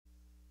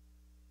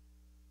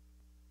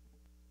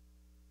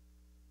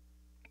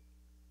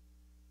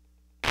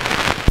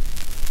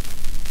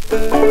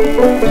Better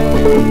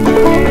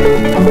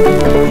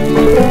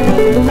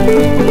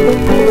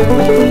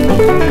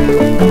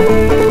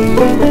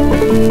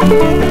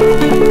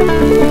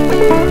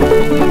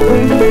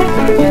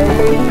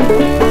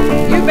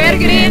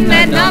get in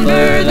that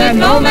number that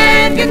no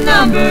man can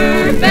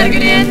number. Better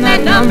get in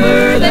that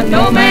number that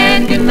no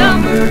man can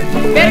number.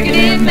 Better get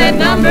in that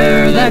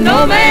number that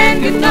no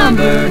man can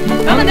number.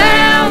 Coming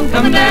down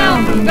from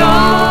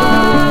God.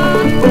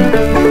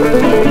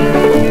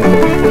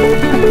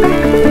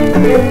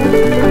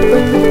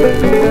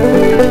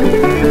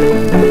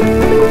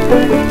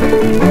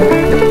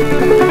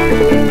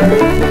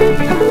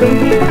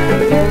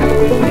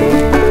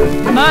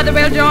 Mother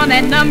will join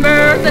that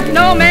number that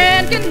no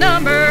man can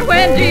number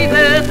when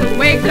Jesus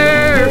wakes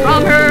her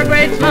from her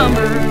great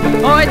slumber.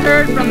 Voice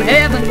heard from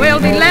heaven will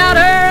be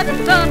louder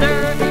than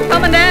thunder,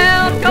 coming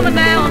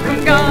down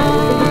from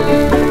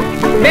God.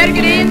 Better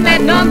get in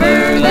that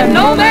number that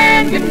no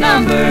man can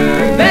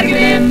number. Better get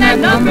in that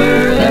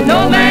number that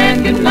no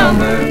man can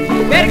number.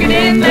 Better get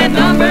in that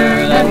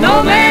number that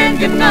no man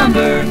can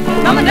number,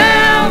 coming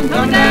down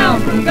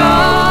from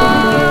God.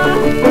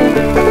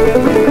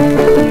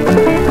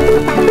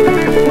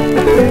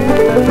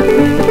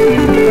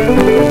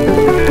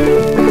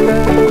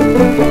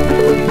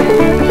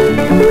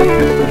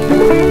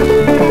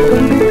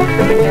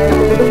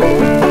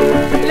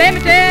 Let me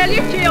tell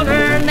you,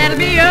 children, that'll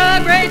be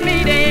a great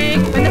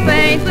meeting when the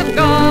saints of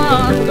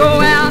God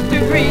go out to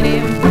greet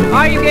Him.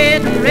 Are you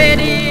getting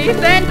ready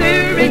then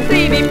to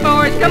receive Him?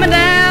 For He's coming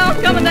down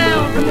from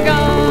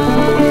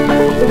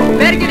God.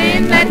 Better get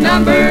in that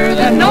number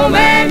that no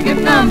man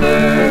can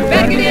number.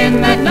 Better get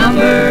in that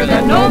number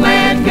that no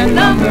man can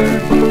number.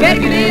 Better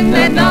get in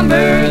that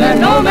number that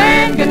no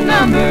man can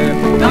number.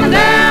 Coming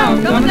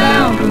down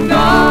from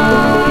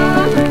God.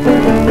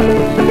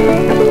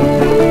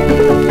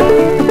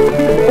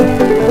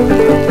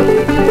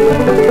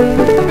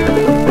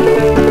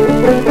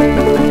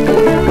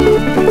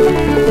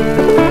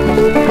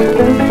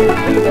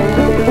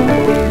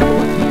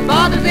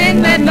 Father's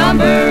in that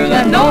number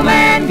that no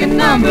man can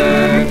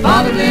number.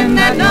 Father's in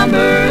that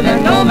number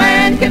that no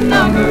man can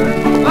number.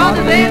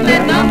 Father's in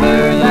that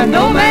number that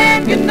no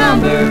man can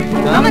number.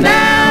 Coming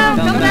down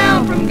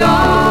from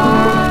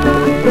God.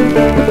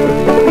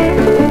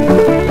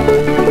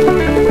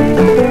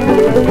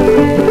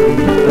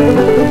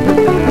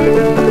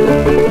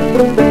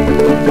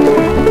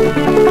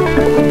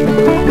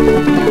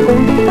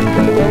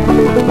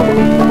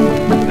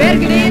 Better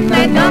get in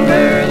that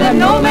number that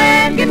no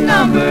man can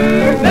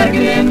number. Better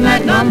get in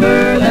that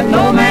number that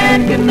no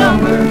man can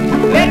number.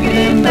 Better get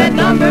in that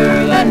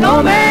number that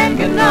no man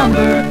can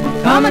number.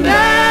 Coming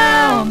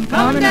down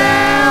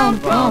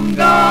from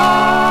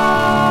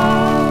God.